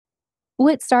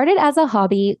What started as a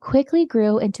hobby quickly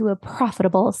grew into a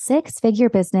profitable six-figure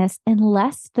business in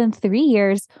less than 3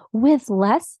 years with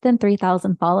less than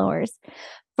 3,000 followers.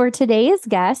 For today's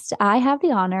guest, I have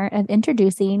the honor of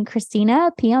introducing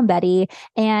Christina Piombetti.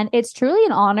 And it's truly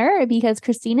an honor because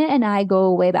Christina and I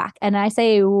go way back. And I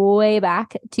say way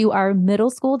back to our middle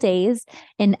school days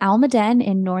in Almaden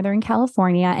in Northern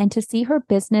California. And to see her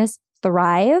business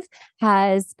thrive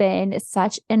has been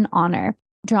such an honor.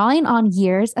 Drawing on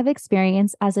years of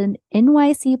experience as an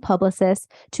NYC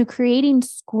publicist to creating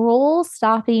scroll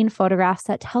stopping photographs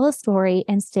that tell a story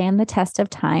and stand the test of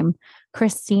time,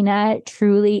 Christina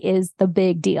truly is the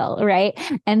big deal, right?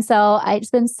 And so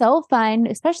it's been so fun,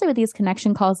 especially with these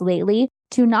connection calls lately,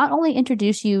 to not only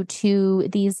introduce you to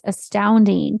these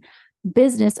astounding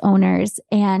business owners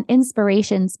and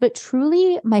inspirations, but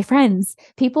truly my friends,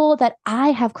 people that I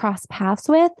have crossed paths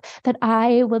with that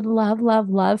I would love, love,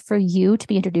 love for you to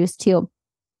be introduced to.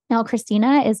 Now,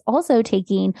 Christina is also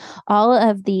taking all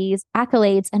of these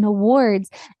accolades and awards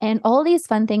and all these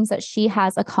fun things that she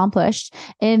has accomplished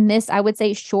in this, I would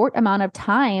say, short amount of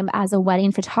time as a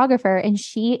wedding photographer. And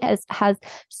she has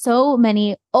so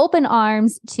many open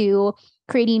arms to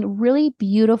creating really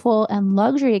beautiful and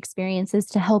luxury experiences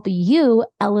to help you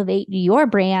elevate your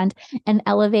brand and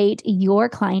elevate your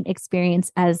client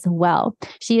experience as well.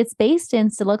 She is based in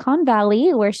Silicon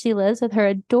Valley, where she lives with her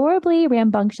adorably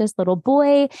rambunctious little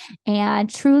boy and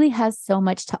truly has so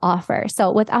much to offer.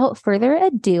 So without further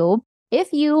ado,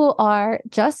 if you are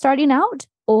just starting out,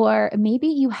 or maybe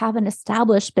you have an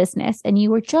established business and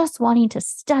you were just wanting to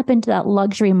step into that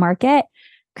luxury market,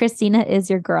 Christina is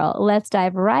your girl. Let's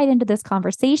dive right into this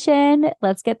conversation.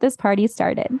 Let's get this party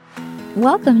started.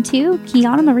 Welcome to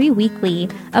Kiana Marie Weekly,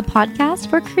 a podcast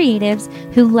for creatives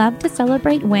who love to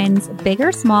celebrate wins, big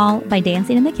or small, by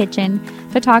dancing in the kitchen,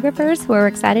 photographers who are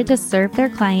excited to serve their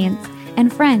clients,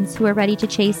 and friends who are ready to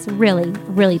chase really,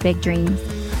 really big dreams.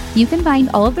 You can find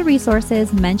all of the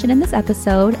resources mentioned in this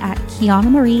episode at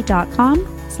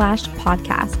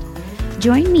kianamarie.com/podcast.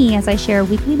 Join me as I share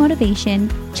weekly motivation,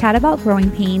 chat about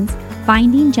growing pains,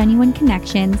 finding genuine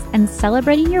connections, and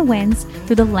celebrating your wins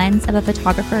through the lens of a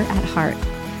photographer at heart.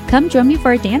 Come join me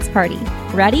for a dance party.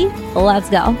 Ready? Let's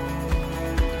go.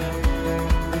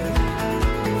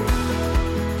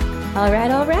 All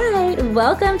right.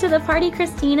 Welcome to the party,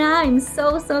 Christina. I'm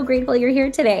so grateful you're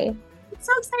here today. I'm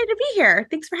so excited to be here.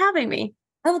 Thanks for having me.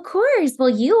 Of course. Well,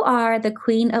 you are the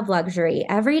queen of luxury.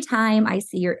 Every time I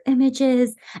see your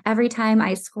images, every time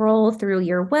I scroll through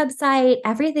your website,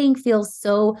 everything feels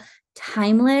so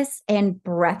timeless and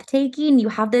breathtaking. You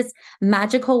have this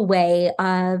magical way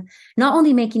of not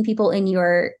only making people in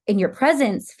your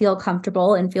presence feel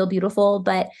comfortable and feel beautiful,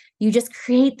 but you just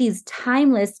create these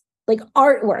timeless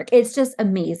artwork. It's just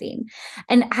amazing.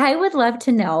 And I would love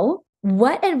to know,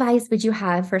 what advice would you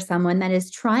have for someone that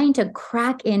is trying to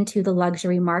crack into the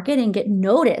luxury market and get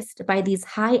noticed by these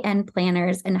high-end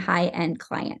planners and high-end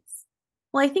clients?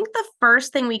 Well, I think the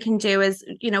first thing we can do is,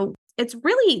 it's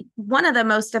really one of the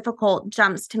most difficult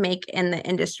jumps to make in the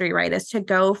industry, right? Is to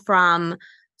go from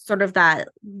sort of that,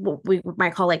 what we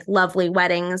might call lovely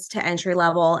weddings, to entry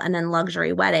level and then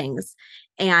luxury weddings.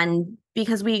 And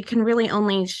because we can really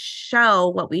only show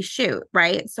what we shoot,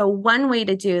 right? So one way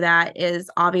to do that is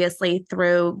obviously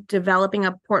through developing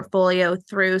a portfolio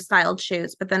through styled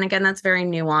shoots. But then again, that's very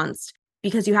nuanced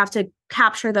because you have to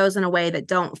capture those in a way that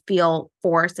don't feel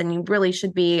forced. And you really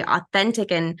should be authentic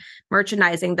in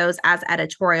merchandising those as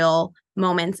editorial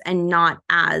moments and not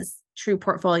as true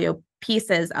portfolio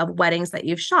pieces of weddings that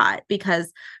you've shot,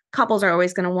 because couples are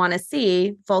always going to want to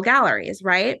see full galleries,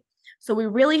 right? So we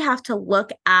really have to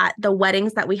look at the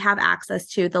weddings that we have access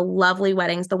to, the lovely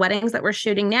weddings, the weddings that we're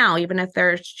shooting now, even if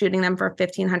they're shooting them for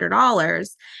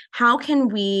 $1,500. How can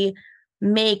we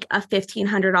make a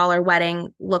 $1,500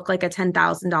 wedding look like a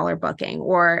 $10,000 booking?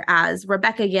 Or as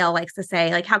Rebecca Yale likes to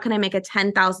say, how can I make a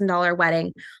 $10,000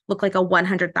 wedding look like a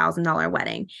 $100,000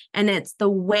 wedding? And it's the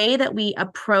way that we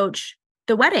approach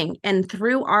the wedding and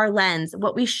through our lens,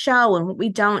 what we show and what we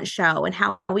don't show and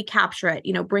how we capture it,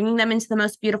 bringing them into the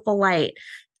most beautiful light,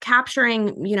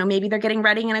 capturing, maybe they're getting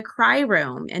ready in a cry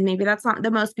room and maybe that's not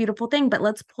the most beautiful thing, but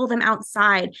let's pull them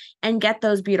outside and get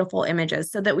those beautiful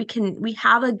images so that we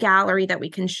have a gallery that we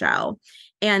can show.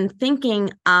 And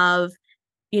thinking of,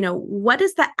 what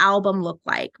does the album look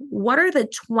like? What are the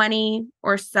 20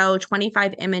 or so,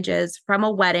 25 images from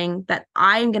a wedding that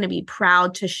I'm going to be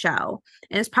proud to show?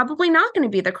 And it's probably not going to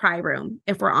be the cry room,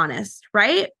 if we're honest,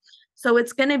 right? So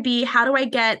it's going to be, how do I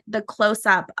get the close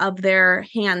up of their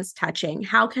hands touching?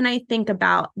 How can I think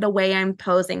about the way I'm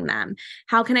posing them?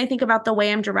 How can I think about the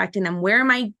way I'm directing them? Where am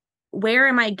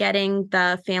I getting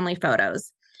the family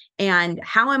photos? And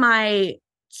how am I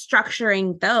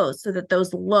structuring those so that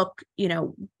those look,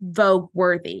 Vogue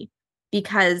worthy?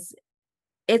 Because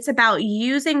it's about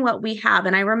using what we have.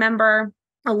 And I remember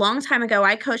a long time ago,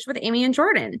 I coached with Amy and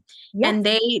Jordan, Yes. and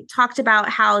they talked about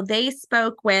how they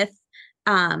spoke with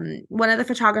one of the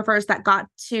photographers that got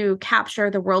to capture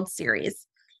the World Series.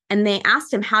 And they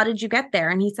asked him, "How did you get there?"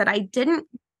 And he said, I didn't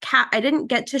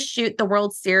get to shoot the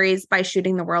World Series by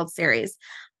shooting the World Series.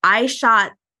 I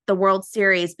shot the World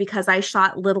Series because I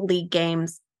shot Little League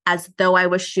games as though I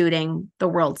was shooting the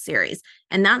World Series.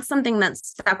 And that's something that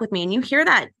stuck with me. And you hear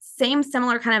that same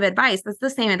similar kind of advice. That's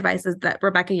the same advice as that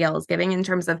Rebecca Yale is giving in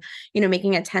terms of,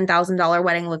 making a $10,000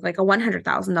 wedding look like a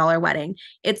 $100,000 wedding.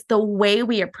 It's the way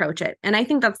we approach it. And I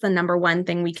think that's the number one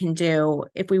thing we can do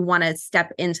if we want to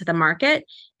step into the market,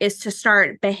 is to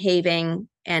start behaving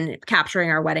and capturing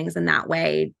our weddings in that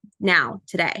way now,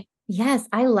 today. Yes,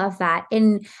 I love that.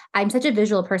 And I'm such a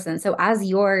visual person. So as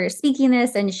you're speaking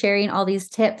this and sharing all these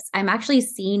tips, I'm actually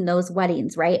seeing those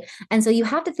weddings, right? And so you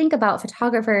have to think about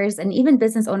photographers and even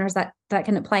business owners that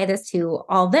can apply this to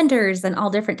all vendors and all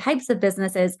different types of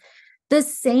businesses. The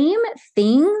same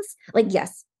things, like,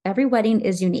 yes, every wedding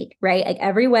is unique, right? Like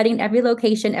every wedding, every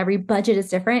location, every budget is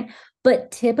different,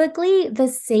 but typically the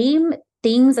same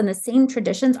things and the same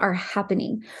traditions are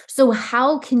happening. So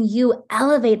how can you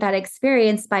elevate that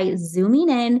experience by zooming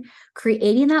in,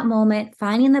 creating that moment,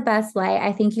 finding the best light?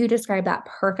 I think you described that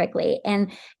perfectly.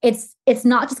 And it's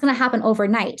not just going to happen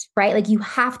overnight, right? Like you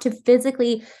have to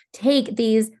physically take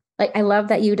these, like I love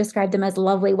that you described them as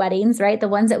lovely weddings, right? The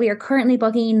ones that we are currently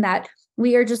booking, that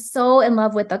we are just so in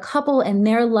love with the couple and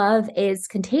their love is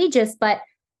contagious, but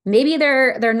maybe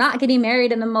they're not getting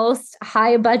married in the most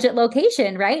high budget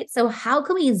location, right? So how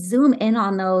can we zoom in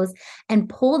on those and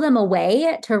pull them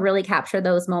away to really capture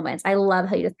those moments? I love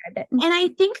how you described it. And I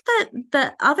think that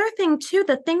the other thing too,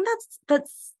 the thing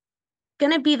that's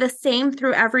going to be the same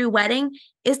through every wedding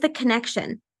is the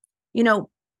connection.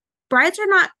 Brides are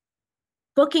not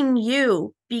booking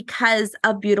you because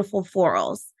of beautiful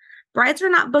florals. Brides are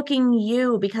not booking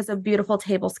you because of beautiful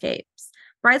tablescapes.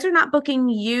 Brides are not booking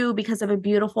you because of a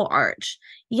beautiful arch.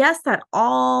 Yes, that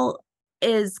all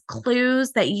is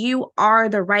clues that you are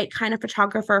the right kind of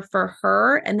photographer for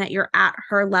her and that you're at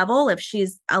her level if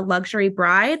she's a luxury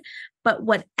bride. But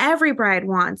what every bride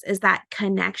wants is that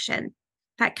connection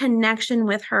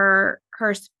with her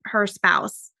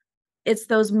spouse. It's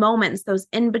those moments, those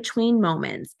in between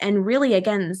moments. And really,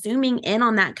 again, zooming in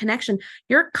on that connection.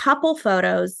 Your couple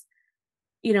photos,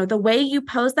 the way you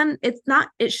pose them,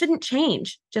 it shouldn't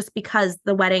change just because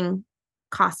the wedding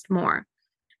cost more.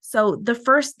 So the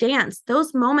first dance,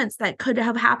 those moments that could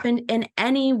have happened in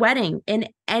any wedding, in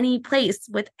any place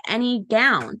with any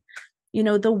gown,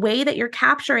 the way that you're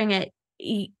capturing it,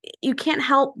 you can't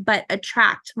help but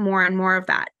attract more and more of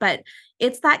that. But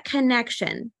it's that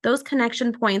connection. Those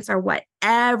connection points are what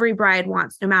every bride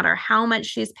wants, no matter how much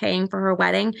she's paying for her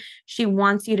wedding. She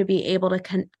wants you to be able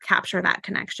to capture that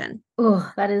connection.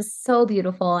 Oh, that is so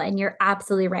beautiful. And you're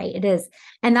absolutely right. It is.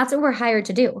 And that's what we're hired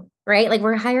to do, right? Like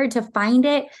we're hired to find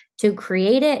it, to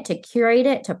create it, to curate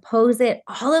it, to pose it.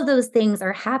 All of those things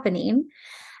are happening.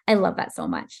 I love that so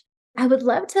much. I would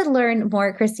love to learn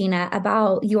more, Christina,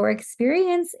 about your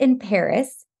experience in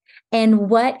Paris and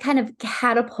what kind of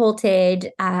catapulted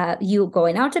you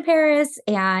going out to Paris,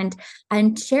 and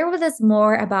share with us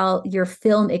more about your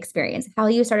film experience, how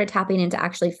you started tapping into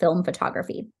actually film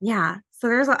photography. Yeah.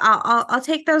 So I'll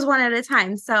take those one at a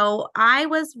time. So I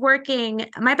was working,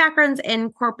 my background's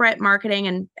in corporate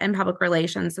marketing and public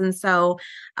relations. And so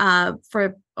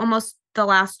for almost the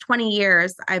last 20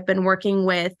 years, I've been working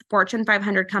with Fortune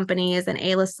 500 companies and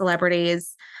A-list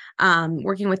celebrities,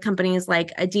 working with companies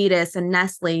like Adidas and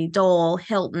Nestle, Dole,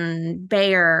 Hilton,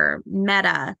 Bayer,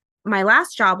 Meta. My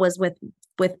last job was with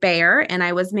Bayer, and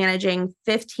I was managing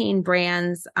 15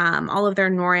 brands, all of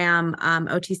their Noram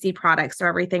OTC products. So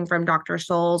everything from Dr.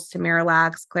 Scholl's to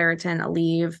Miralax, Claritin,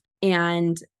 Aleve.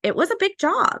 And it was a big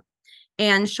job.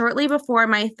 And shortly before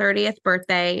my 30th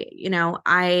birthday,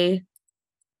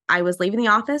 I was leaving the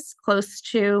office close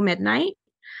to midnight,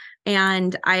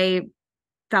 and I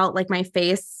felt like my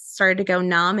face started to go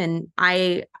numb, and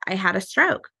I had a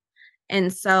stroke.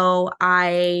 And so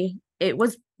it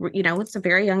was, it's a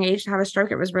very young age to have a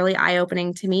stroke. It was really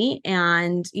eye-opening to me.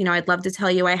 And, I'd love to tell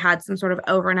you I had some sort of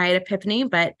overnight epiphany,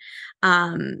 but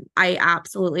I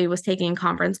absolutely was taking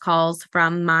conference calls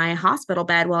from my hospital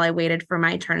bed while I waited for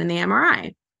my turn in the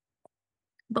MRI.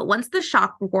 But once the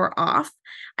shock wore off,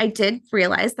 I did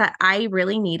realize that I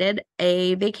really needed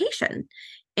a vacation.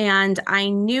 And I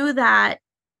knew that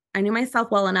I knew myself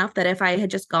well enough that if I had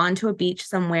just gone to a beach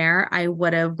somewhere, I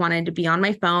would have wanted to be on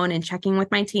my phone and checking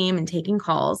with my team and taking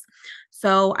calls.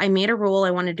 So I made a rule.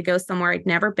 I wanted to go somewhere I'd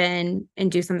never been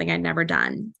and do something I'd never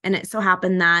done. And it so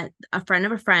happened that a friend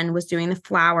of a friend was doing the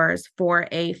flowers for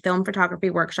a film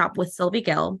photography workshop with Sylvie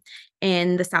Gill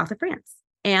in the south of France.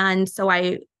 And so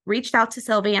I reached out to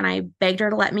Sylvie and I begged her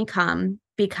to let me come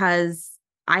because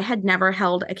I had never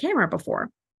held a camera before.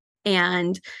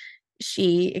 And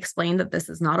she explained that this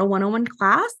is not a 101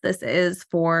 class. This is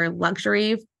for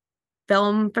luxury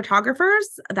film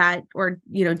photographers that, or,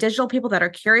 digital people that are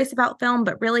curious about film,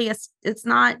 but really it's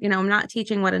not, I'm not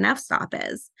teaching what an f-stop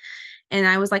is. And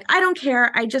I was like, I don't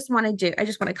care. I just want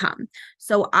to come.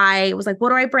 So I was like, what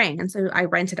do I bring? And so I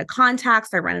rented a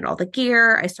Contax. I rented all the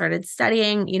gear. I started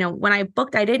studying. When I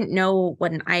booked, I didn't know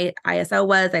what an ISO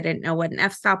was. I didn't know what an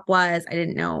f-stop was. I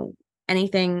didn't know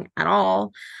anything at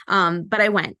all. But I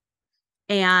went.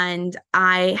 And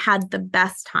I had the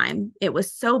best time. It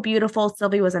was so beautiful.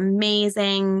 Sylvie was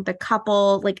amazing. The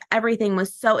couple, like everything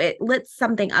was it lit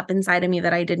something up inside of me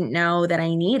that I didn't know that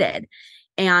I needed.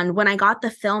 And when I got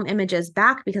the film images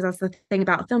back, because that's the thing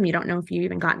about film, you don't know if you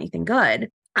even got anything good,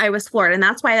 I was floored. And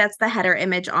that's why that's the header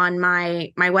image on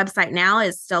my website now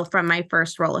is still from my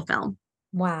first roll of film.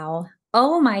 Wow.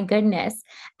 Oh my goodness.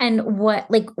 And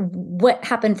what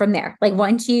happened from there? Like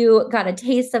once you got a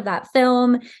taste of that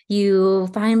film, you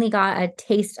finally got a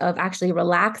taste of actually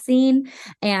relaxing.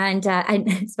 And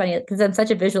it's funny because I'm such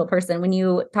a visual person. When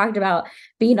you talked about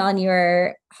being on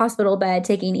your hospital bed,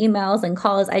 taking emails and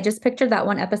calls, I just pictured that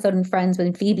one episode in Friends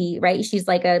with Phoebe, right? She's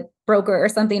like a broker or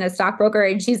something, a stockbroker.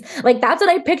 And she's like, that's what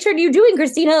I pictured you doing,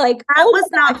 Christina. Like, that was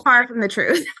not far from the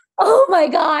truth. Oh my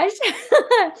gosh.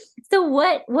 So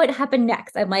what happened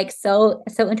next? I'm like so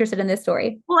interested in this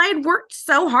story. Well, I'd worked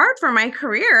so hard for my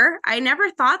career. I never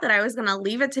thought that I was going to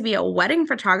leave it to be a wedding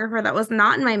photographer. That was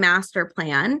not in my master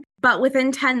plan. But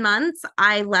within 10 months,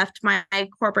 I left my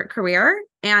corporate career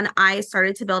and I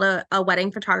started to build a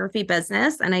wedding photography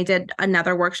business. And I did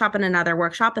another workshop and another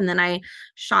workshop. And then I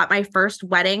shot my first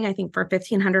wedding, I think for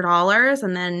 $1,500.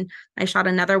 And then I shot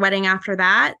another wedding after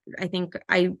that. I think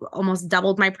I almost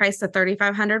doubled my price to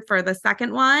 $3,500 for the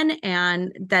second one.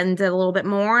 And then did a little bit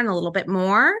more and a little bit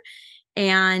more.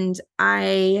 And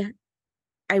I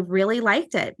really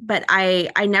liked it, but I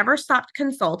never stopped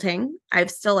consulting.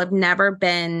 I've never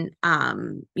been,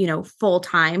 full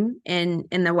time in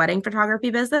the wedding photography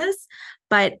business,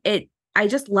 but I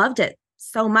just loved it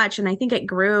so much. And I think it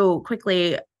grew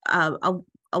quickly, a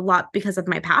lot because of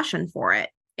my passion for it.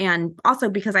 And also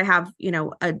because I have,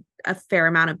 a fair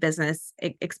amount of business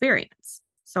experience.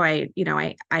 So I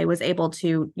was able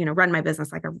to, run my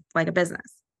business like a business.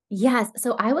 Yes.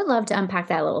 So I would love to unpack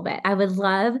that a little bit. I would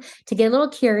love to get a little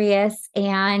curious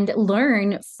and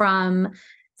learn from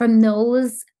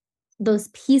those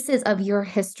pieces of your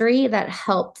history that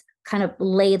helped kind of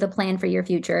lay the plan for your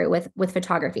future with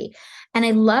photography. And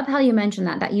I love how you mentioned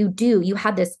that you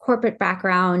had this corporate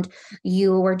background,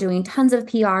 you were doing tons of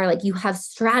PR, like you have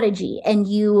strategy and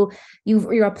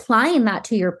you're applying that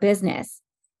to your business.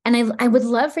 And I would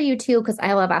love for you too, because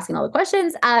I love asking all the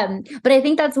questions. But I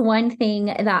think that's one thing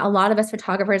that a lot of us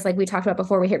photographers, like we talked about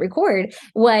before we hit record,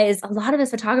 was a lot of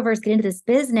us photographers get into this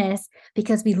business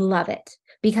because we love it,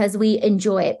 because we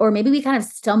enjoy it, or maybe we kind of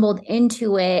stumbled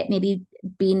into it, maybe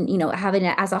being, having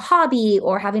it as a hobby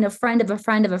or having a friend of a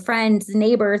friend of a friend's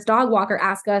neighbor's dog walker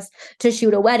ask us to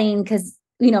shoot a wedding because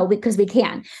we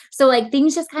can. So like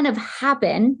things just kind of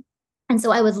happen. And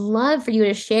so I would love for you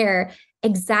to share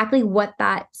exactly what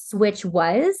that switch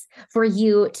was for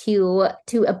you to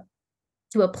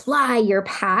apply your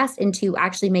past into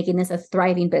actually making this a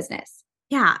thriving business.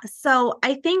 Yeah. So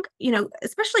I think,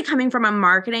 especially coming from a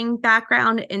marketing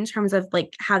background in terms of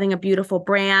like having a beautiful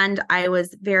brand, I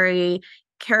was very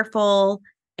careful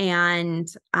and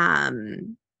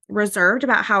reserved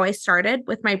about how I started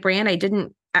with my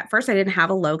brand. At first, I didn't have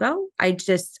a logo. I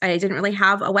didn't really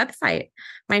have a website.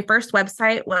 My first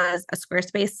website was a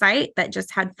Squarespace site that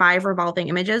just had 5 revolving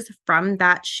images from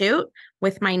that shoot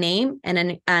with my name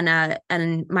and my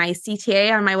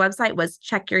CTA on my website was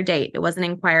check your date. It wasn't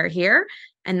inquire here.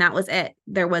 And that was it.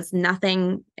 There was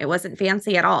nothing. It wasn't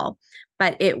fancy at all,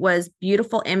 but it was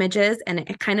beautiful images. And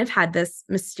it kind of had this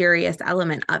mysterious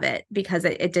element of it because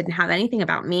it didn't have anything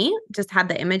about me, just had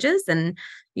the images. And,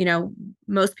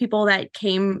 most people that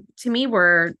came to me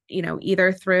were,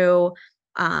 either through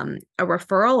a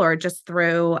referral or just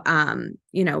through,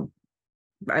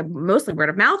 mostly word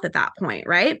of mouth at that point.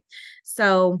 Right.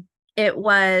 So it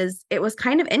was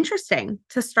kind of interesting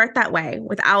to start that way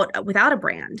without a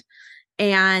brand.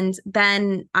 And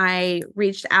then I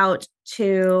reached out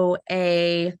to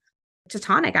a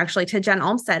Tonic, actually, to Jen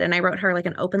Olmsted. And I wrote her like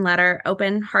an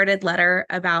open-hearted letter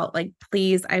about like,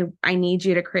 please, I need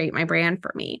you to create my brand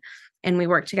for me. And we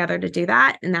worked together to do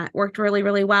that. And that worked really,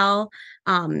 really well.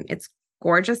 It's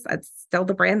gorgeous. It's still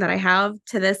the brand that I have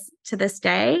to this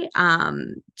day.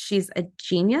 She's a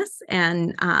genius,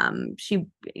 and she,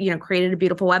 created a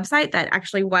beautiful website that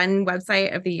actually won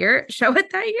Website of the Year show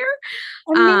it that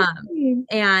year.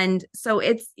 And so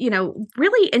it's,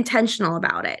 really intentional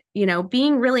about it,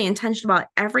 being really intentional about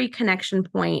every connection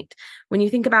point. When you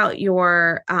think about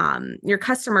your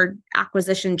customer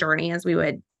acquisition journey, as we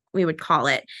would call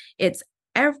it, it's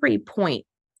every point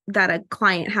that a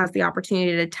client has the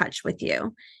opportunity to touch with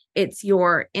you. It's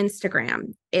your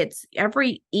Instagram, it's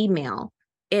every email,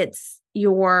 it's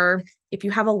if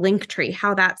you have a link tree,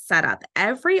 how that's set up,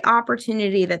 every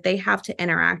opportunity that they have to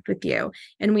interact with you.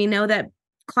 And we know that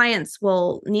clients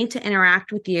will need to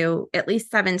interact with you at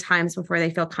least 7 times before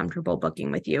they feel comfortable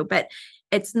booking with you. But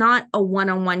it's not a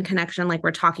one-on-one connection like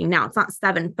we're talking now. It's not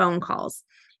 7 phone calls.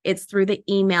 It's through the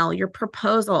email. Your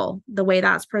proposal, the way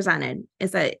that's presented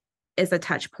is a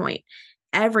touch point.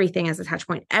 Everything is a touch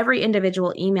point. Every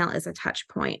individual email is a touch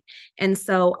point. And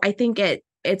so I think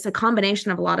it's a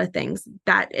combination of a lot of things,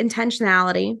 that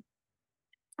intentionality.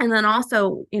 And then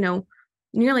also,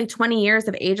 nearly 20 years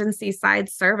of agency side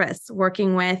service,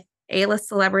 working with A-list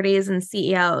celebrities and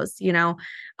CEOs,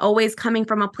 always coming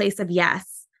from a place of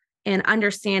yes, and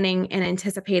understanding and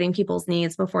anticipating people's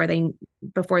needs before they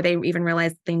even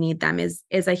realize they need them is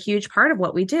a huge part of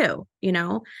what we do.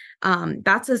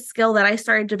 That's a skill that I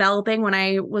started developing when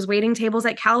I was waiting tables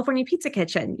at California Pizza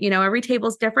Kitchen. Every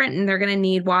table's different, and they're going to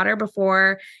need water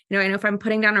before, I know if I'm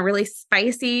putting down a really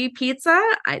spicy pizza,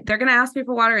 they're going to ask me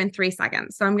for water in 3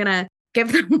 seconds. So I'm going to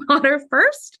give them water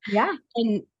first. Yeah.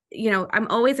 And, I'm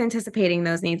always anticipating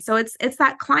those needs. So it's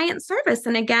that client service.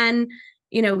 And again,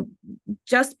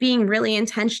 just being really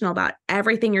intentional about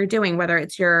everything you're doing, whether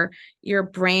it's your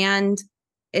brand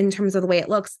in terms of the way it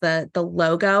looks, the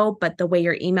logo, but the way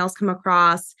your emails come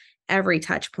across, every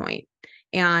touch point.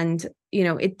 And,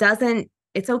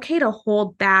 it's okay to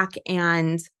hold back,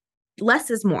 and less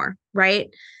is more, right?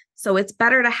 So it's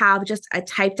better to have just a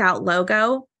typed out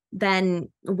logo than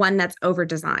one that's over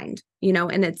designed,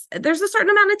 and there's a certain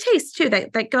amount of taste too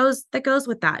that goes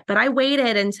with that. But I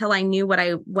waited until I knew what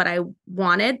I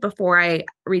wanted before I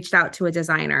reached out to a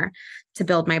designer to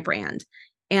build my brand.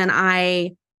 And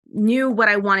I knew what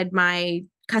I wanted my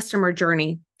customer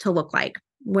journey to look like,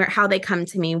 how they come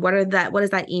to me, what does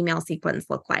that email sequence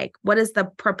look like? What does the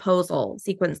proposal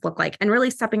sequence look like? And really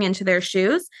stepping into their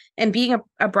shoes, and being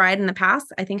a bride in the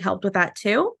past, I think helped with that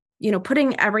too.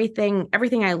 Putting everything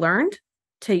I learned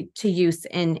to use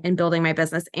in building my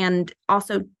business, and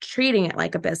also treating it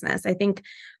like a business. I think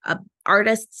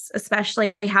artists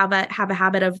especially have a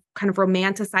habit of kind of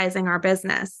romanticizing our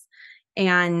business,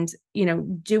 and,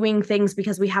 doing things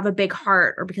because we have a big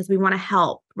heart or because we want to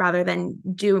help, rather than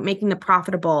making the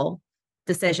profitable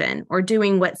decision, or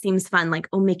doing what seems fun, like,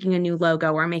 making a new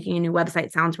logo or making a new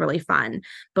website sounds really fun.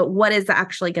 But what is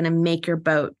actually going to make your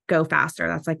boat go faster?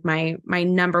 That's like my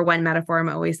number one metaphor I'm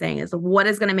always saying is, what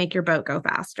is going to make your boat go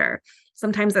faster?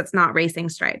 Sometimes it's not racing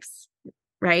stripes,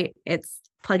 right? It's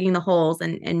plugging the holes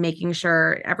and making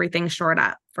sure everything's shored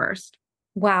up first.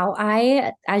 Wow.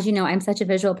 As you know, I'm such a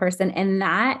visual person, and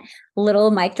that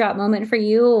little mic drop moment for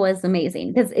you was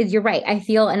amazing, because you're right. I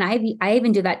feel, and I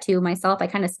even do that too myself. I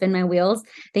kind of spin my wheels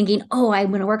thinking, I'm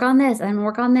going to work on this, I'm going to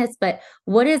work on this, but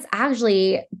what is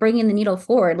actually bringing the needle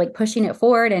forward, like pushing it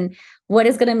forward, and what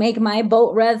is going to make my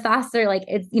boat rev faster? Like,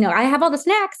 it's, I have all the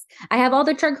snacks, I have all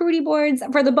the charcuterie boards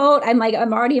for the boat. I'm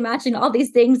already imagining all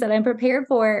these things that I'm prepared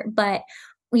for, but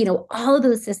all of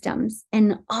those systems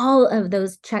and all of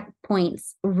those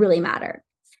checkpoints really matter.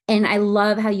 And I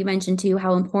love how you mentioned too,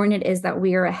 how important it is that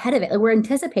we are ahead of it. Like, we're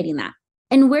anticipating that.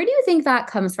 And where do you think that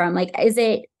comes from? Like, is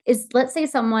let's say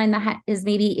someone that is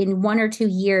maybe in 1 or 2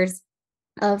 years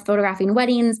of photographing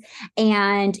weddings,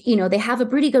 and, they have a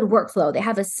pretty good workflow, they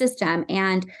have a system,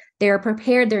 and they're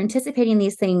prepared, they're anticipating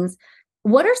these things.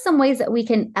 What are some ways that we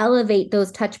can elevate those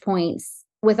touch points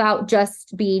without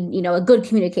just being, a good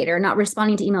communicator, not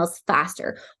responding to emails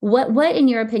faster? What in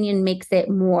your opinion makes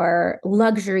it more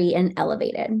luxury and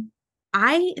elevated?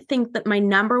 I think that my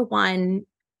number one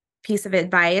piece of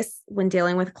advice when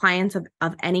dealing with clients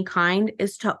of any kind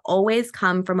is to always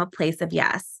come from a place of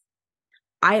yes.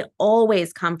 I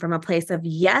always come from a place of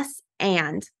yes,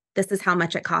 and this is how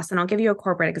much it costs. And I'll give you a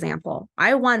corporate example.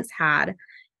 I once had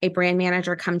a brand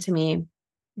manager come to me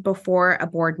before a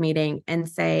board meeting and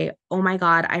say, "Oh my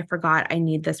God, I forgot I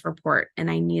need this report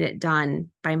and I need it done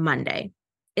by Monday.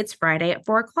 It's Friday at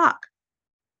 4:00.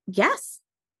 Yes,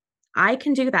 I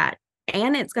can do that.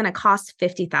 And it's going to cost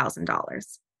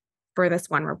 $50,000 for this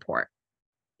one report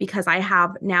because I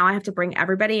have to bring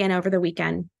everybody in over the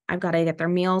weekend. I've got to get their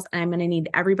meals, and I'm going to need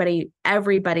everybody,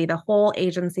 the whole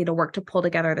agency to work to pull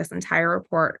together this entire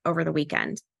report over the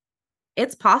weekend.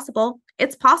 It's possible.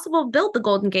 It's possible to build the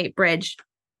Golden Gate Bridge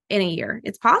in a year.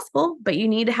 It's possible, but you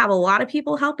need to have a lot of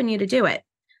people helping you to do it.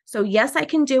 So yes, I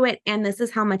can do it. And this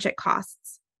is how much it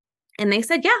costs. And they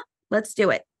said, yeah, let's do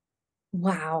it.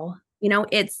 Wow.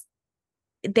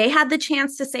 They had the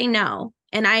chance to say no.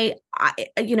 And I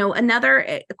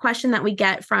another question that we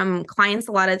get from clients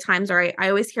a lot of times, or I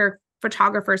always hear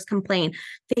photographers complain,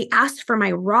 they asked for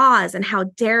my raws and how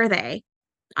dare they?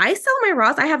 I sell my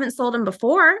raws. I haven't sold them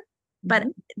before, but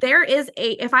there is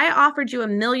if I offered you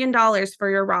 $1 million for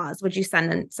your raws, would you sell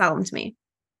them to me?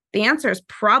 The answer is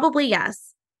probably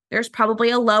yes. There's probably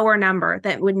a lower number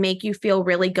that would make you feel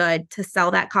really good to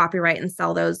sell that copyright and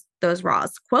sell those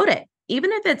raws. Quote it.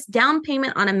 Even if it's down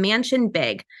payment on a mansion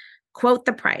big, quote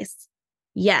the price.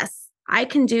 Yes, I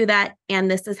can do that. And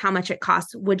this is how much it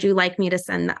costs. Would you like me to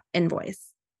send the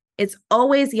invoice? It's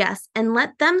always yes. And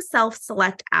let them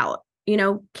self-select out.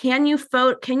 Can you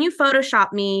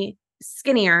Photoshop me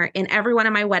skinnier in every one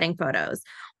of my wedding photos?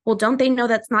 Well, don't they know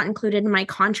that's not included in my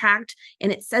contract?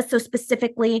 And it says so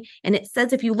specifically. And it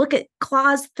says, if you look at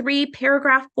clause 3,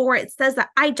 paragraph 4, it says that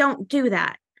I don't do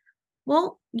that.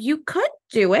 Well, you could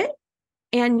do it.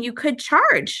 And you could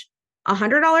charge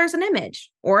 $100 an image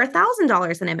or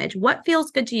 $1,000 an image. What feels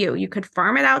good to you? You could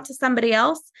farm it out to somebody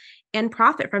else and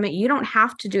profit from it. You don't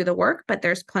have to do the work, but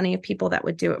there's plenty of people that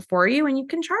would do it for you and you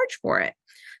can charge for it.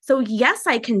 So yes,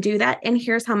 I can do that. And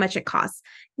here's how much it costs.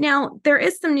 Now, there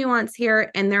is some nuance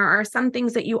here, and there are some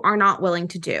things that you are not willing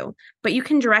to do, but you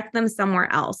can direct them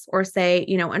somewhere else or say,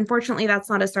 unfortunately, that's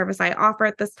not a service I offer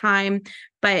at this time,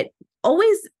 but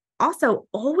always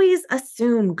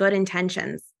assume good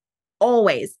intentions.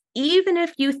 Always. Even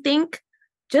if you think,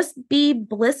 just be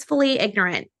blissfully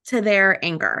ignorant to their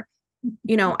anger.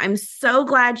 I'm so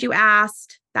glad you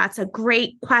asked. That's a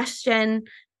great question.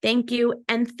 Thank you.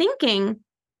 And thinking,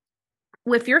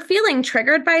 if you're feeling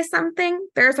triggered by something,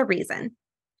 there's a reason.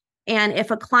 And if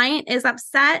a client is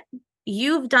upset,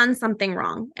 you've done something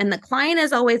wrong. And the client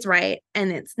is always right.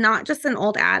 And it's not just an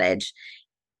old adage.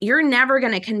 You're never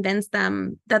going to convince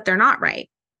them that they're not right.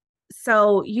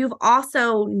 So you've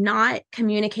also not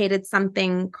communicated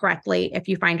something correctly if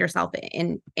you find yourself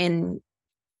in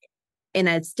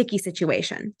a sticky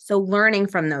situation. So learning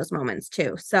from those moments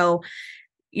too. So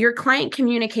your client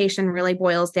communication really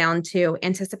boils down to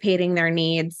anticipating their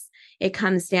needs. It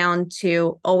comes down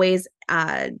to always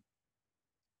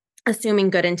assuming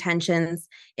good intentions.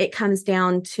 It comes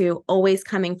down to always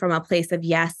coming from a place of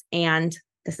yes, and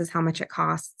this is how much it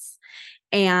costs.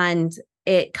 And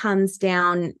it comes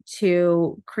down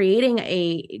to treating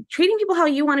people how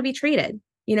you want to be treated,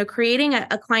 creating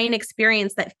a client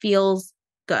experience that feels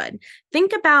good.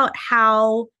 Think about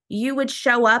how you would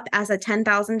show up as a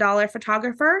 $10,000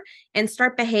 photographer and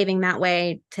start behaving that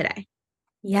way today.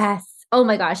 Yes. Oh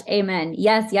my gosh. Amen.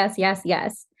 Yes, yes, yes,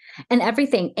 yes. And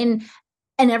everything. And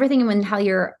everything when how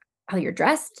you're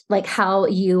dressed, like how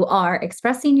you are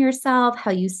expressing yourself,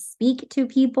 how you speak to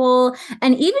people.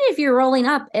 And even if you're rolling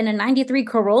up in a 93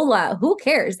 Corolla, who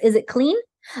cares? Is it clean?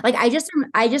 Like I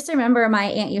just remember my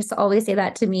aunt used to always say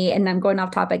that to me, and I'm going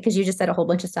off topic because you just said a whole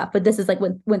bunch of stuff, but this is like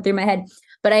what went through my head.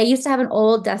 But I used to have an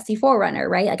old dusty 4Runner,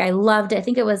 right? Like I loved it. I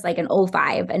think it was like an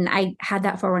 '05, and I had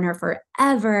that 4Runner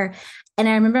forever. And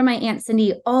I remember my Aunt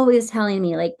Cindy always telling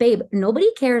me, like, babe,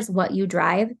 nobody cares what you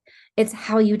drive. It's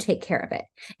how you take care of it.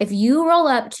 If you roll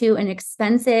up to an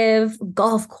expensive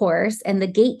golf course and the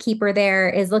gatekeeper there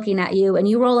is looking at you, and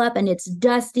you roll up and it's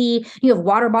dusty, you have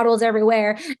water bottles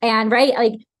everywhere, and right,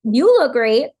 like you look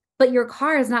great, but your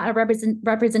car is not a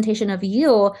representation of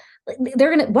you.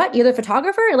 They're gonna, what? You're the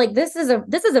photographer? Like this is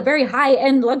a very high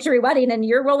end luxury wedding, and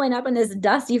you're rolling up in this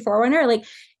dusty 4Runner. Like,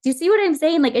 do you see what I'm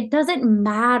saying? Like, it doesn't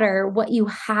matter what you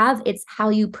have; it's how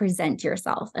you present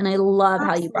yourself. And I love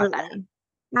how you brought that up.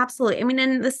 Absolutely. I mean,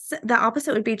 and the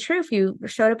opposite would be true if you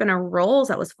showed up in a Rolls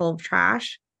that was full of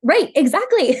trash. Right.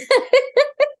 Exactly.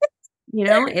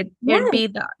 It'd be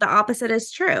the opposite is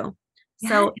true.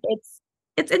 So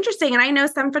it's interesting. And I know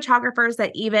some photographers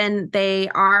that even they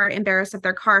are embarrassed of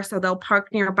their car, so they'll park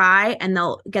nearby and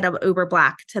they'll get an Uber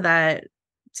Black to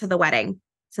the wedding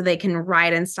so they can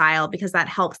ride in style, because that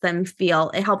helps them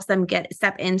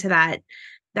step into that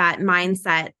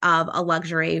mindset of a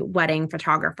luxury wedding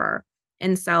photographer.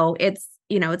 And so it's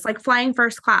like flying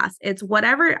first class. It's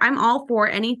whatever. I'm all for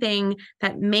anything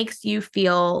that makes you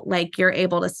feel like you're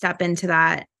able to step into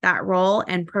that role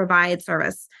and provide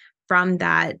service from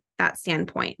that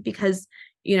standpoint, because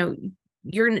you know,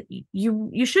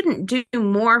 you shouldn't do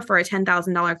more for a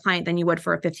 $10,000 client than you would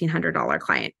for a $1,500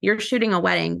 client. You're shooting a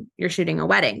wedding,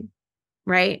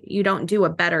 right? You don't do a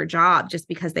better job just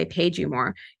because they paid you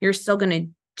more. You're still going to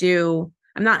do,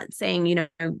 I'm not saying,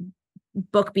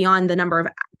 book beyond the number of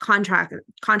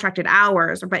contracted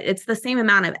hours, but it's the same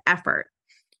amount of effort.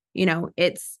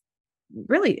 It's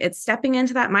stepping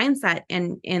into that mindset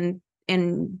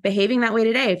and behaving that way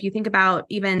today. If you think about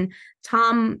even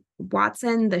Tom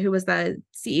Watson, who was the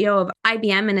CEO of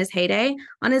IBM in his heyday,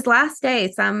 on his last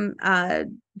day, some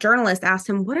journalist asked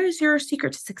him, "What is your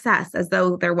secret to success?" As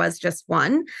though there was just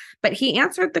one. But he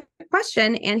answered the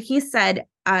question and he said,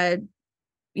 I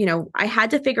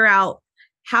had to figure out,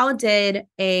 how did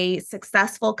a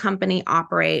successful company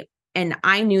operate? And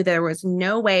I knew there was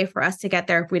no way for us to get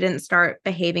there if we didn't start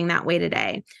behaving that way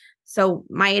today. So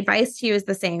my advice to you is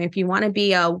the same. If you want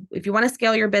to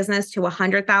scale your business to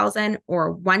 100,000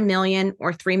 or 1 million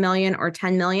or 3 million or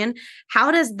 10 million,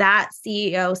 how does that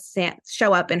CEO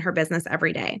show up in her business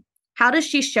every day? How does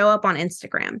she show up on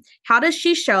Instagram? How does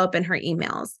she show up in her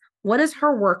emails? What does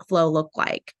her workflow look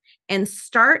like? And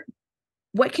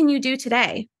what can you do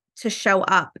today to show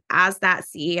up as that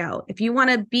CEO? If you want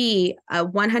to be a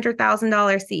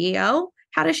 $100,000 CEO,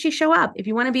 how does she show up? If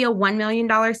you want to be a $1 million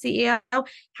CEO,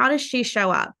 how does she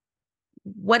show up?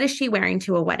 What is she wearing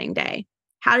to a wedding day?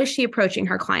 How is she approaching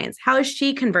her clients? How is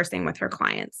she conversing with her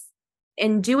clients?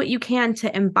 And do what you can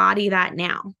to embody that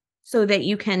now so that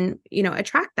you can,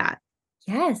 attract that.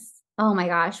 Yes. Oh my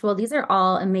gosh. Well, these are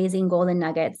all amazing golden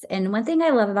nuggets. And one thing I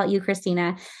love about you,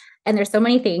 Christina, and there's so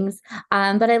many things,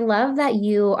 but I love that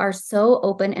you are so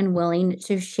open and willing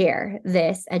to share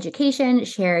this education,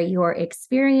 share your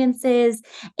experiences,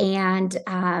 and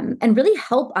really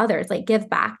help others, like give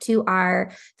back to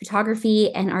our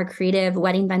photography and our creative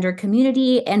wedding vendor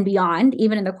community and beyond.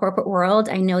 Even in the corporate world,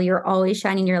 I know you're always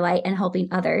shining your light and helping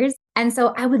others. And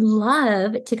so I would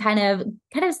love to kind of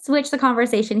switch the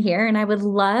conversation here, and I would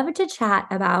love to chat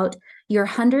about your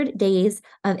 100 days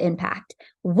of impact.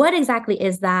 What exactly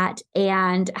is that,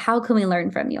 and how can we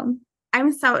learn from you?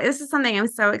 This is something I'm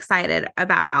so excited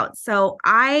about. So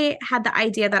I had the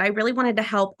idea that I really wanted to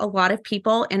help a lot of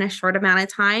people in a short amount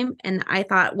of time. And I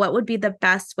thought, what would be the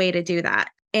best way to do that?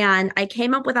 And I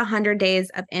came up with 100 days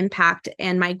of impact.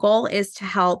 And my goal is to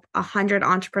help 100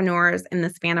 entrepreneurs in the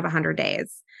span of 100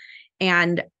 days.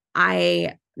 And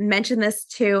I mentioned this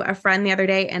to a friend the other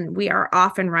day, and we are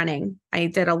off and running. I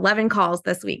did 11 calls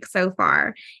this week so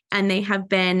far, and they have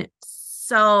been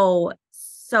so,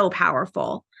 so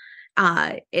powerful.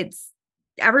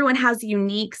 Everyone has a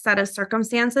unique set of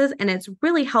circumstances, and it's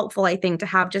really helpful, I think, to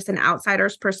have just an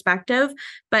outsider's perspective.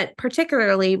 But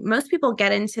particularly, most people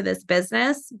get into this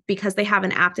business because they have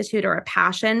an aptitude or a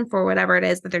passion for whatever it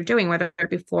is that they're doing, whether it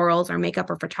be florals or makeup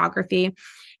or photography.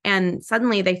 And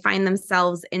suddenly they find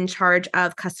themselves in charge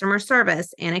of customer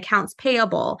service and accounts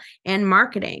payable and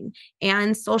marketing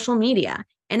and social media.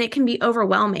 And it can be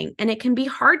overwhelming, and it can be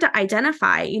hard to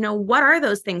identify, what are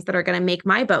those things that are going to make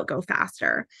my boat go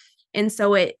faster? And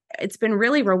so it's been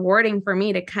really rewarding for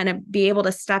me to kind of be able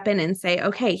to step in and say,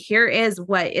 okay, here is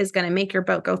what is going to make your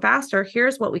boat go faster.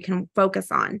 Here's what we can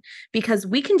focus on, because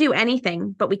we can do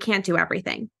anything, but we can't do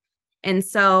everything. And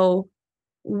so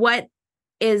what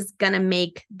is going to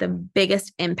make the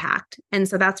biggest impact? And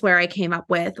so that's where I came up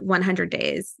with 100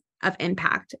 days of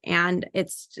impact. And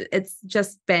it's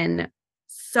just been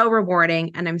so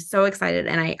rewarding, and I'm so excited.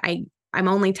 And I'm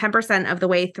only 10% of the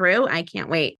way through. I can't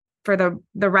wait for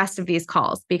the rest of these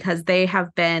calls, because they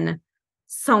have been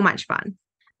so much fun.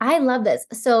 I love this.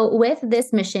 So with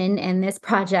this mission and this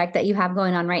project that you have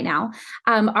going on right now,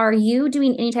 are you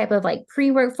doing any type of like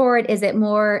pre-work for it? Is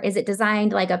it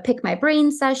designed like a pick my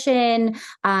brain session?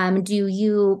 Do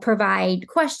you provide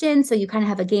questions so you kind of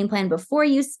have a game plan before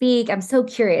you speak? I'm so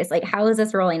curious, like, how is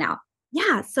this rolling out?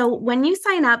 Yeah. So when you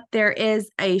sign up, there is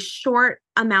a short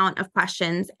amount of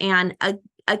questions, and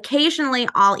occasionally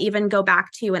I'll even go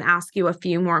back to you and ask you a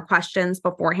few more questions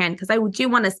beforehand, because I do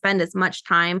want to spend as much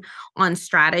time on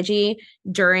strategy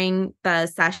during the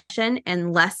session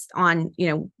and less on,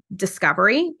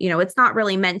 discovery. It's not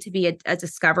really meant to be a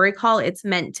discovery call. It's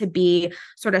meant to be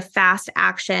sort of fast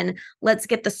action. Let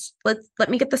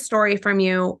me get the story from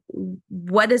you.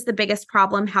 What is the biggest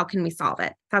problem? How can we solve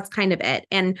it? That's kind of it.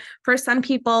 And for some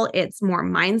people, it's more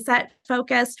mindset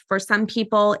focused. For some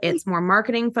people, it's more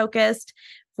marketing focused.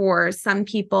 For some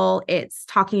people, it's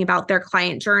talking about their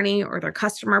client journey or their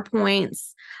customer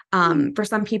points. For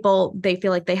some people, they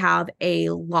feel like they have a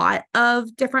lot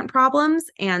of different problems.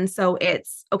 And so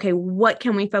it's, okay, what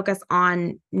can we focus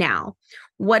on now?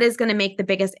 What is going to make the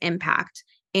biggest impact?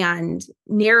 and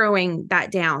narrowing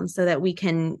that down so that we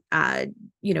can,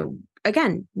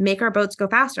 again, make our boats go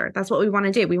faster. That's what we want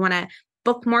to do. We want to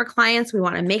book more clients. We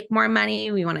want to make more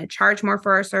money. We want to charge more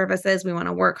for our services. We want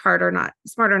to work harder, not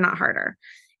smarter, not harder.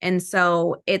 And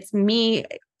so it's me.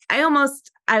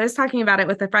 I was talking about it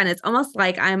with a friend. It's almost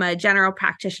like I'm a general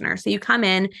practitioner. So you come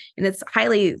in and it's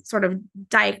highly sort of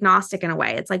diagnostic in a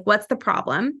way. It's like, what's the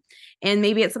problem? And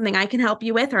maybe it's something I can help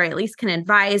you with, or at least can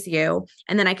advise you.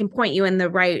 And then I can point you in the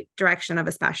right direction of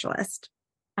a specialist.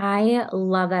 I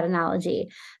love that analogy.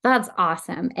 That's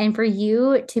awesome. And for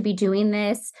you to be doing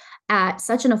this at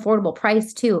such an affordable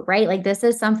price too, right? Like this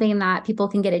is something that people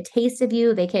can get a taste of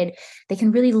you. They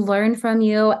can really learn from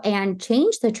you and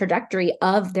change the trajectory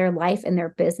of their life and their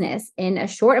business in a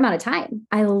short amount of time.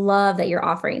 I love that you're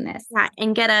offering this. Yeah,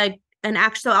 and get an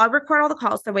actual. I'll record all the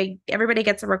calls so everybody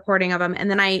gets a recording of them, and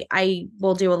then I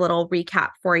will do a little recap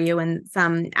for you and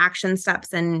some action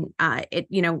steps and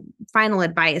final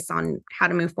advice on how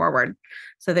to move forward,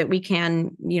 so that we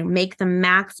can make the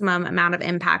maximum amount of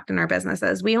impact in our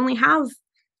businesses. We only have,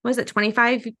 what is it,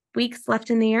 25 weeks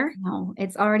left in the year? No,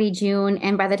 it's already June,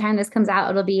 and by the time this comes out,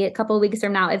 it'll be a couple of weeks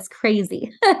from now. It's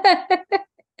crazy.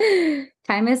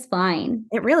 Time is flying.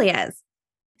 It really is.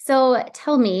 So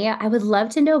tell me, I would love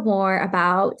to know more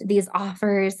about these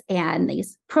offers and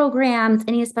these programs,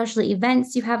 any special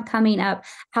events you have coming up.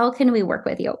 How can we work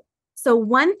with you? So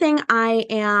one thing I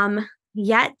am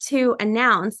yet to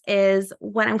announce is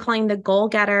what I'm calling the Goal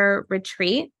Getter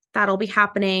Retreat. That'll be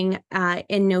happening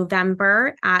in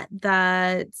November at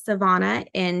the Savannah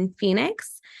in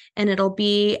Phoenix. And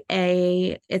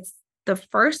it's the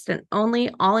first and only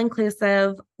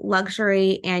all-inclusive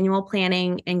luxury annual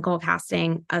planning and goal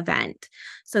casting event.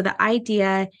 So the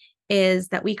idea is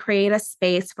that we create a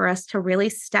space for us to really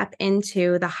step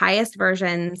into the highest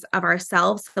versions of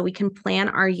ourselves so we can plan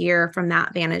our year from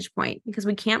that vantage point, because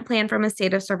we can't plan from a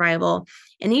state of survival.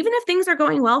 And even if things are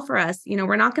going well for us,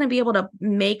 we're not going to be able to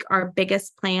make our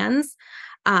biggest plans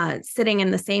sitting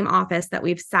in the same office that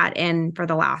we've sat in for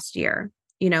the last year.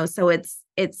 So it's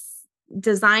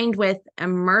designed with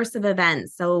immersive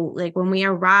events. So like when we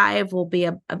arrive, will be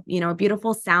a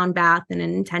beautiful sound bath and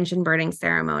an intention burning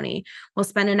ceremony. We'll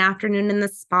spend an afternoon in the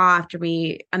spa after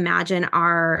we imagine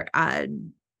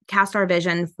cast our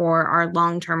vision for our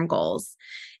long-term goals.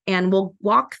 And we'll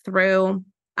walk through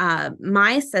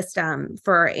my system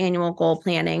for annual goal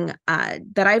planning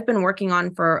that I've been working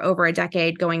on for over a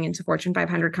decade, going into Fortune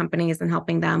 500 companies and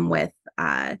helping them with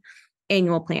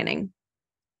annual planning.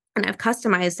 And I've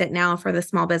customized it now for the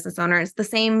small business owner. It's the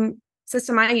same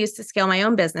system I used to scale my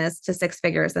own business to 6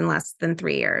 figures in less than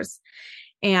 3 years.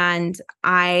 And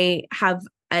I have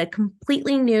a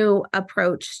completely new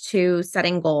approach to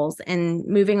setting goals and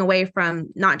moving away from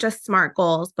not just SMART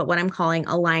goals, but what I'm calling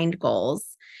aligned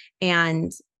goals,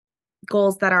 and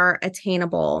goals that are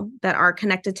attainable, that are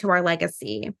connected to our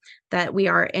legacy, that we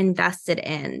are invested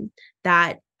in,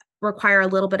 that require a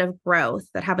little bit of growth,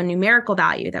 that have a numerical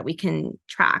value that we can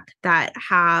track, that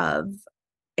have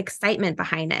excitement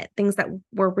behind it, things that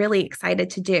we're really excited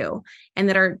to do, and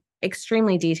that are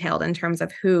extremely detailed in terms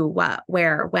of who, what,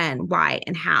 where, when, why,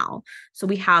 and how. So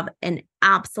we have an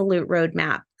absolute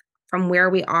roadmap from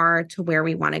where we are to where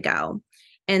we want to go.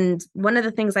 And one of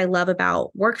the things I love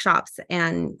about workshops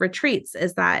and retreats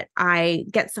is that I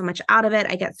get so much out of it.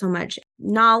 I get so much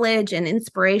knowledge and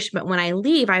inspiration. But when I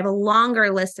leave, I have a longer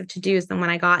list of to-dos than when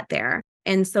I got there.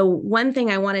 And so one thing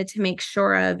I wanted to make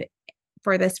sure of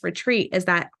for this retreat is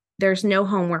that there's no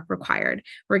homework required.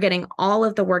 We're getting all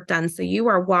of the work done. So you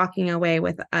are walking away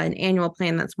with an annual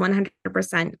plan that's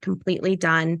 100% completely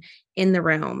done in the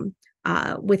room,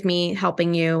 with me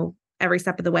helping you every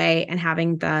step of the way and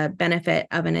having the benefit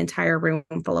of an entire room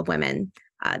full of women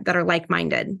that are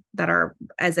like-minded, that are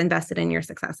as invested in your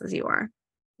success as you are.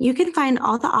 You can find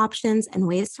all the options and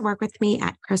ways to work with me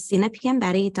at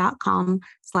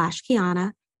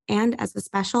ChristinaPiombetti.com/Kiana. And as a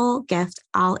special gift,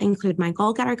 I'll include my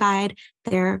Goal Getter Guide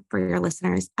there for your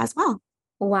listeners as well.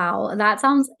 Wow, that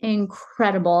sounds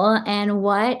incredible. And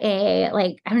what I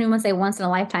don't even want to say once in a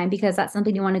lifetime, because that's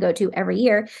something you want to go to every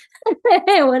year.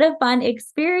 What a fun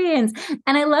experience.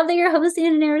 And I love that you're hosting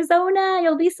in Arizona.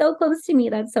 You'll be so close to me.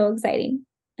 That's so exciting.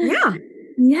 Yeah.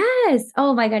 Yes.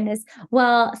 Oh my goodness.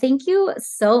 Well, thank you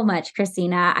so much,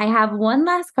 Christina. I have one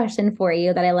last question for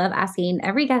you that I love asking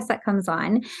every guest that comes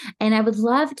on. And I would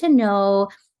love to know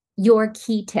your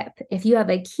key tip. If you have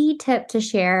a key tip to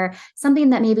share, something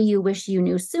that maybe you wish you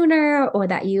knew sooner or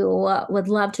that you would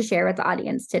love to share with the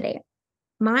audience today.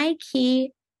 My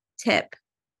key tip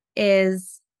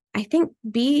is, I think,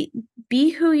 be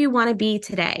who you want to be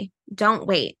today. Don't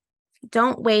wait.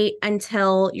 Don't wait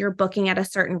until you're booking at a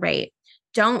certain rate.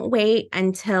 Don't wait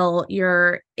until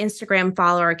your Instagram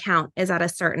follower count is at a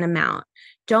certain amount.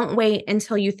 Don't wait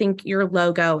until you think your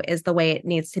logo is the way it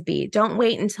needs to be. Don't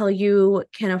wait until you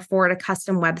can afford a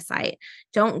custom website.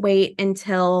 Don't wait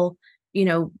until,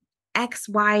 X,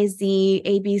 Y, Z,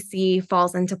 ABC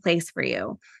falls into place for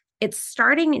you. It's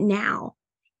starting now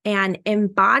and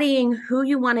embodying who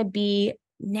you want to be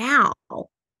now.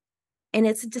 And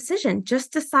it's a decision.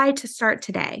 Just decide to start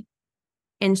today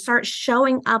and start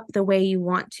showing up the way you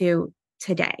want to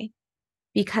today.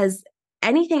 Because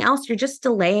anything else, you're just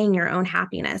delaying your own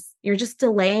happiness. You're just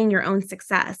delaying your own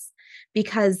success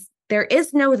because there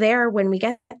is no there when we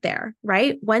get there,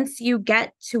 right? Once you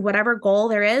get to whatever goal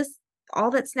there is,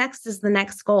 all that's next is the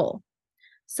next goal.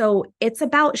 So it's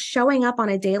about showing up on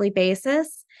a daily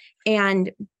basis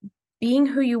and being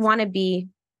who you want to be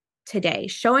today,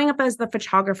 showing up as the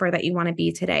photographer that you want to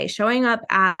be today, showing up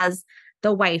as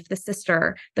the wife, the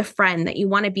sister, the friend that you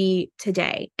want to be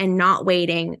today, and not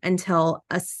waiting until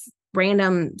a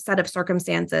random set of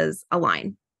circumstances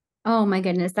align. Oh my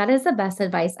goodness, that is the best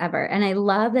advice ever. And I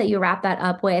love that you wrap that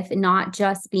up with not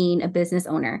just being a business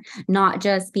owner, not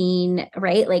just being,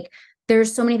 right? Like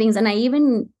there's so many things. And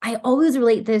I always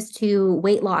relate this to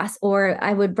weight loss, or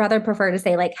I would rather prefer to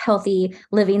say like healthy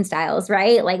living styles,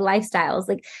 right? Like lifestyles.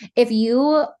 Like if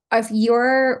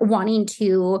you're wanting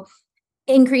to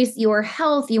increase your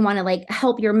health, you want to like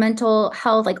help your mental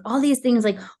health, like all these things,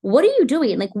 like what are you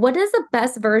doing? Like what is the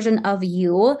best version of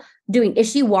you doing? Is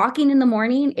she walking in the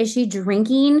morning? Is she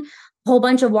drinking a whole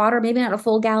bunch of water? Maybe not a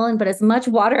full gallon, but as much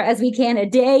water as we can a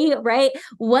day, right?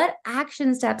 What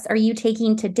action steps are you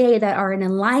taking today that are in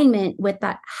alignment with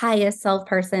that highest self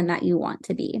person that you want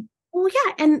to be? Well,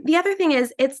 yeah. And the other thing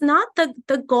is it's not the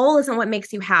goal isn't what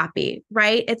makes you happy,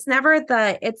 right? It's never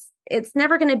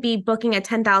going to be booking a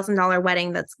 $10,000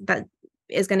 wedding that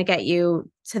is going to get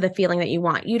you to the feeling that you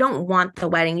want. You don't want the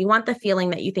wedding. You want the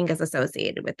feeling that you think is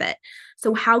associated with it.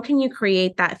 So how can you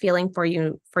create that feeling for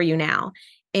you now?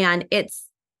 And it's,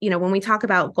 when we talk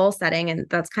about goal setting, and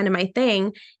that's kind of my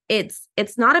thing, it's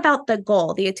not about the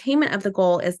goal. The attainment of the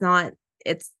goal is not,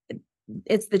 it's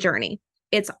the journey.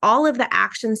 It's all of the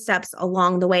action steps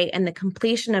along the way and the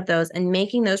completion of those and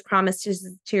making those promises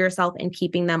to yourself and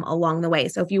keeping them along the way.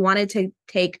 So if you wanted to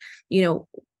take,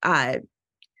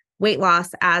 weight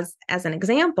loss as an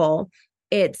example,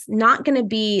 it's not going to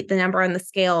be the number on the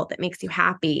scale that makes you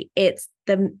happy. It's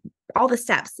all the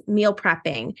steps, meal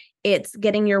prepping, it's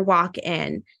getting your walk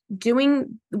in,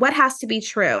 doing what has to be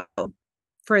true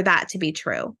for that to be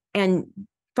true. And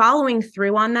following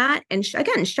through on that and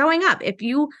again, showing up.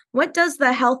 What does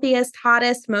the healthiest,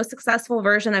 hottest, most successful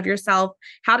version of yourself,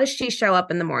 how does she show up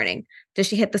in the morning? Does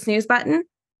she hit the snooze button?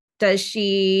 Does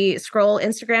she scroll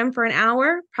Instagram for an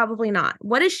hour? Probably not.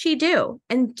 What does she do?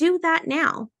 And do that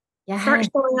now. Yeah. Start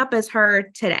showing up as her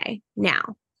today,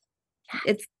 now.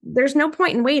 There's no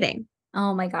point in waiting.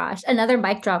 Oh my gosh. Another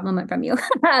mic drop moment from you.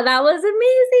 That was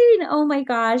amazing. Oh my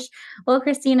gosh. Well,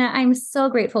 Christina, I'm so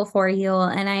grateful for you.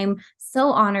 And I'm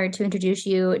so honored to introduce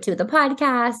you to the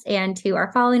podcast and to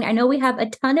our following. I know we have a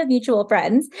ton of mutual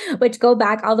friends, which go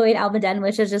back all the way to Almaden,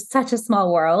 which is just such a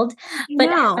small world. But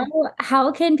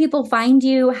how can people find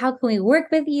you? How can we work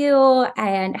with you?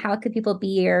 And how could people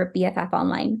be your BFF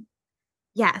online?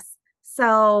 Yes.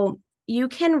 So you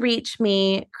can reach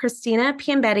me,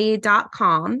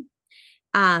 ChristinaPiombetti.com.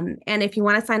 And if you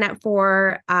want to sign up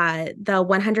for the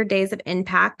 100 Days of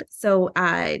Impact, so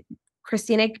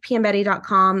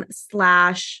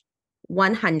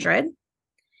ChristinaPiombetti.com/100.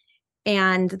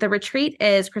 And the retreat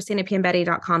is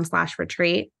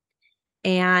ChristinaPiombetti.com/retreat.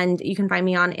 And you can find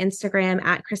me on Instagram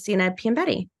at Christina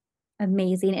Piombetti.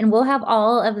 Amazing. And we'll have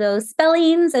all of those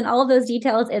spellings and all of those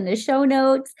details in the show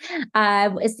notes.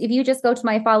 If you just go to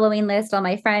my following list, all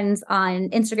my friends on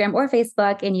Instagram or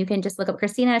Facebook, and you can just look up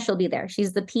Christina, she'll be there.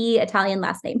 She's the P Italian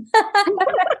last name.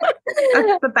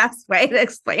 That's the best way to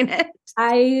explain it.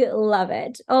 I love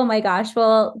it. Oh my gosh.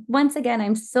 Well, once again,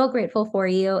 I'm so grateful for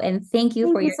you. And thank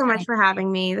you for your so much for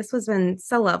having me. This has been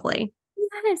so lovely.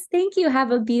 Yes, thank you. Have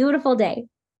a beautiful day.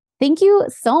 Thank you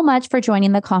so much for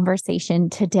joining the conversation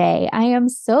today. I am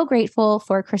so grateful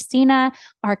for Christina,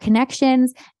 our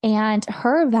connections, and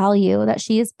her value that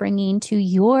she is bringing to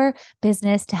your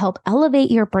business to help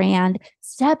elevate your brand,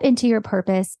 step into your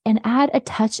purpose, and add a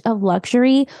touch of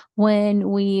luxury when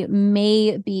we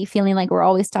may be feeling like we're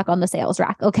always stuck on the sales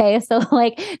rack. Okay. So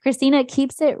Christina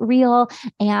keeps it real.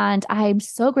 And I'm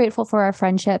so grateful for our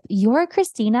friendship. Your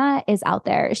Christina is out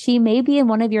there. She may be in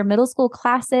one of your middle school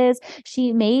classes.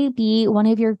 She may be one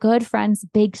of your good friends'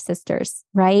 big sisters,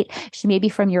 right? She may be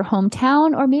from your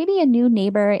hometown or maybe a new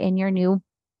neighbor in your new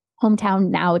hometown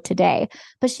now today,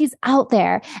 but she's out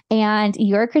there, and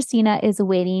your Christina is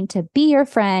waiting to be your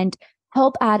friend,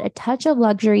 help add a touch of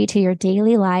luxury to your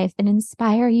daily life, and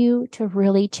inspire you to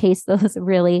really chase those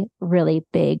really, really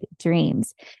big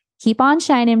dreams. Keep on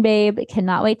shining, babe.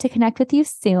 Cannot wait to connect with you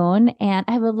soon. And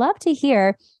I would love to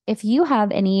hear if you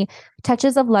have any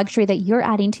touches of luxury that you're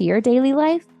adding to your daily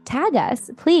life. Tag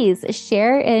us, please.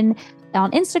 Share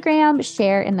on Instagram,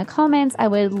 share in the comments. I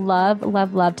would love,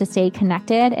 love, love to stay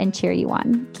connected and cheer you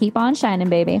on. Keep on shining,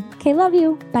 baby. Okay, love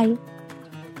you. Bye.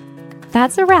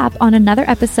 That's a wrap on another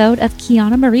episode of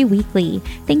Kiana Marie Weekly.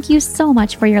 Thank you so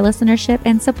much for your listenership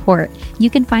and support. You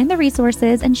can find the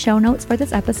resources and show notes for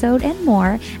this episode and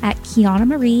more at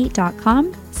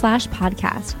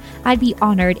kianamarie.com/podcast. I'd be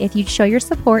honored if you'd show your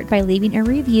support by leaving a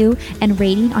review and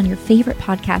rating on your favorite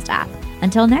podcast app.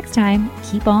 Until next time,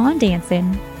 keep on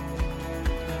dancing.